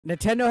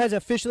Nintendo has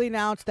officially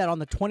announced that on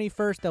the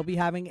 21st, they'll be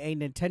having a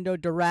Nintendo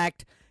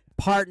Direct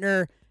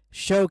partner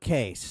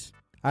showcase.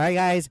 All right,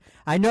 guys.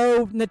 I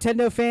know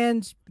Nintendo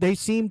fans, they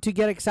seem to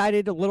get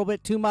excited a little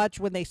bit too much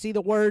when they see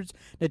the words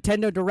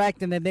Nintendo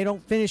Direct and then they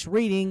don't finish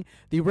reading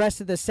the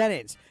rest of the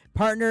sentence.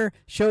 Partner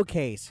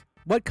showcase.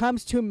 What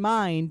comes to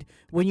mind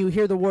when you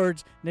hear the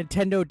words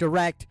Nintendo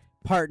Direct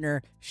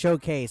partner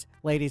showcase,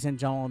 ladies and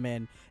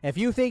gentlemen? If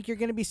you think you're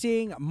going to be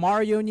seeing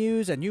Mario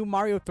news, a new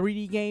Mario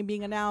 3D game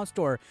being announced,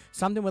 or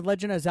something with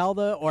Legend of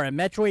Zelda, or a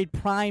Metroid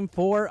Prime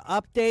 4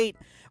 update,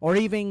 or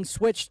even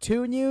Switch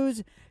 2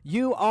 news,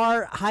 you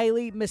are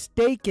highly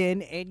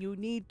mistaken, and you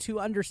need to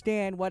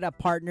understand what a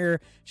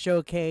partner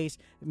showcase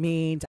means.